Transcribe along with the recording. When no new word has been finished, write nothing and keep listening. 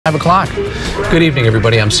5 o'clock. Good evening,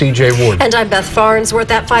 everybody. I'm CJ Ward. And I'm Beth Farnsworth.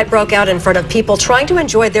 That fight broke out in front of people trying to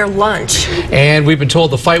enjoy their lunch. And we've been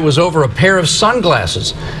told the fight was over a pair of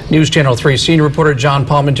sunglasses. News Channel 3 senior reporter John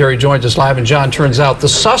Palmentary joins us live. And John, turns out the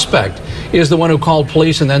suspect is the one who called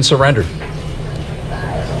police and then surrendered.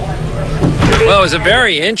 Well, it was a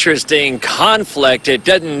very interesting conflict. It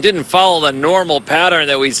didn't follow the normal pattern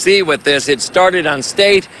that we see with this. It started on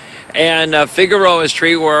State and Figueroa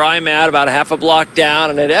Street, where I'm at, about a half a block down,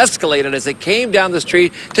 and it escalated as it came down the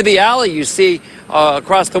street to the alley you see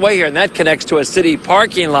across the way here, and that connects to a city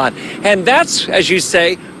parking lot. And that's, as you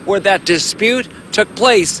say, where that dispute took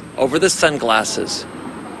place over the sunglasses.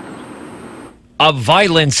 A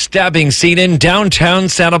violent stabbing scene in downtown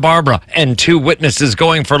Santa Barbara, and two witnesses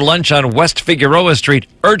going for lunch on West Figueroa Street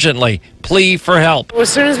urgently plea for help.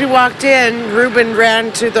 As soon as we walked in, Ruben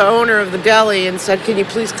ran to the owner of the deli and said, "Can you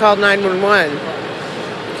please call 911?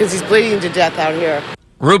 Because he's bleeding to death out here."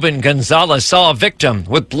 Ruben Gonzalez saw a victim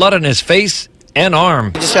with blood on his face and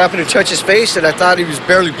arm. I just happened to touch his face, and I thought he was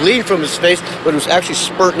barely bleeding from his face, but it was actually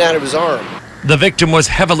spurting out of his arm. The victim was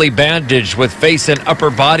heavily bandaged with face and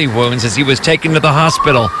upper body wounds as he was taken to the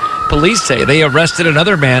hospital. Police say they arrested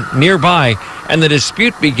another man nearby, and the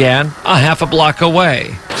dispute began a half a block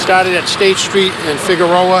away. Started at State Street and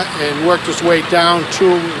Figueroa and worked its way down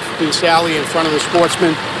to this alley in front of the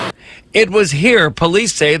Sportsman. It was here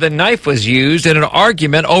police say the knife was used in an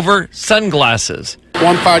argument over sunglasses.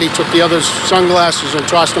 One party took the other's sunglasses and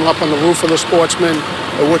tossed them up on the roof of the Sportsman,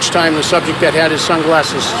 at which time the subject that had his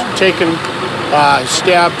sunglasses taken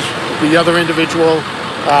stabbed the other individual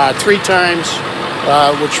 3 times,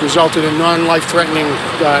 which resulted in non-life-threatening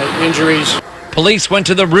injuries. Police went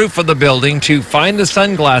to the roof of the building to find the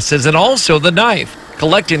sunglasses and also the knife,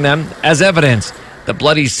 collecting them as evidence. The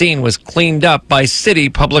bloody scene was cleaned up by city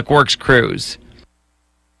public works crews.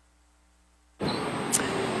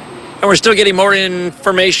 And we're still getting more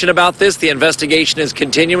information about this. The investigation is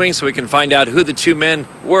continuing so we can find out who the two men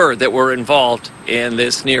were that were involved in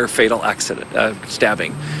this near fatal accident,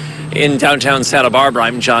 stabbing. In downtown Santa Barbara,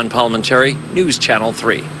 I'm John Palmentary, News Channel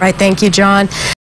 3. Right, thank you, John.